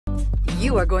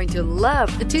You are going to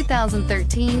love the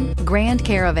 2013 Grand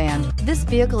Caravan. This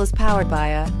vehicle is powered by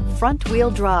a front-wheel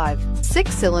drive,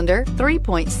 6-cylinder,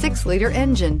 3.6-liter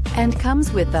engine, and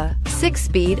comes with a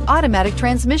 6-speed automatic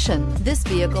transmission. This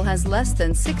vehicle has less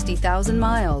than 60,000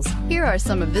 miles. Here are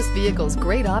some of this vehicle's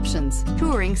great options: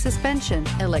 touring suspension,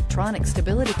 electronic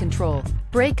stability control,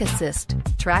 brake assist,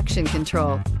 traction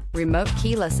control, remote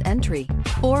keyless entry,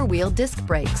 4-wheel disc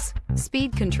brakes,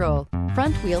 speed control,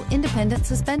 front wheel independent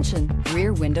suspension,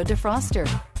 rear window defroster,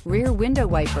 rear window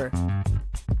wiper.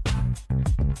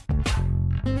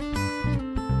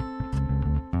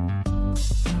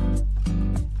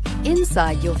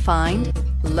 Inside you'll find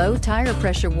low tire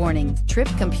pressure warning, trip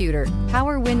computer,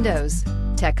 power windows,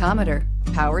 tachometer,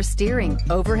 power steering,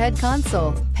 overhead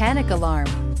console, panic alarm,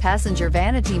 passenger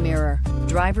vanity mirror,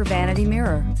 driver vanity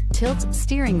mirror, tilt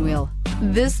steering wheel.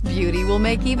 This beauty will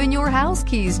make even your house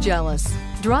keys jealous.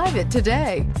 Drive it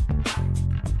today.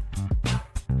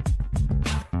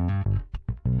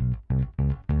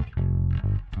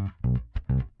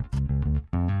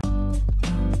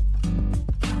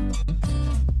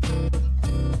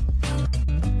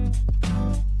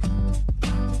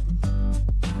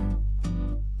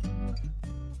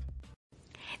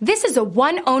 This is a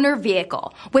one-owner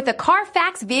vehicle with a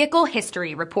CARFAX Vehicle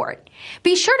History Report.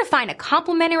 Be sure to find a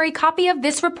complimentary copy of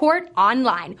this report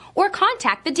online or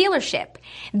contact the dealership.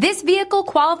 This vehicle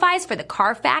qualifies for the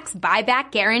CARFAX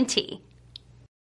Buyback Guarantee.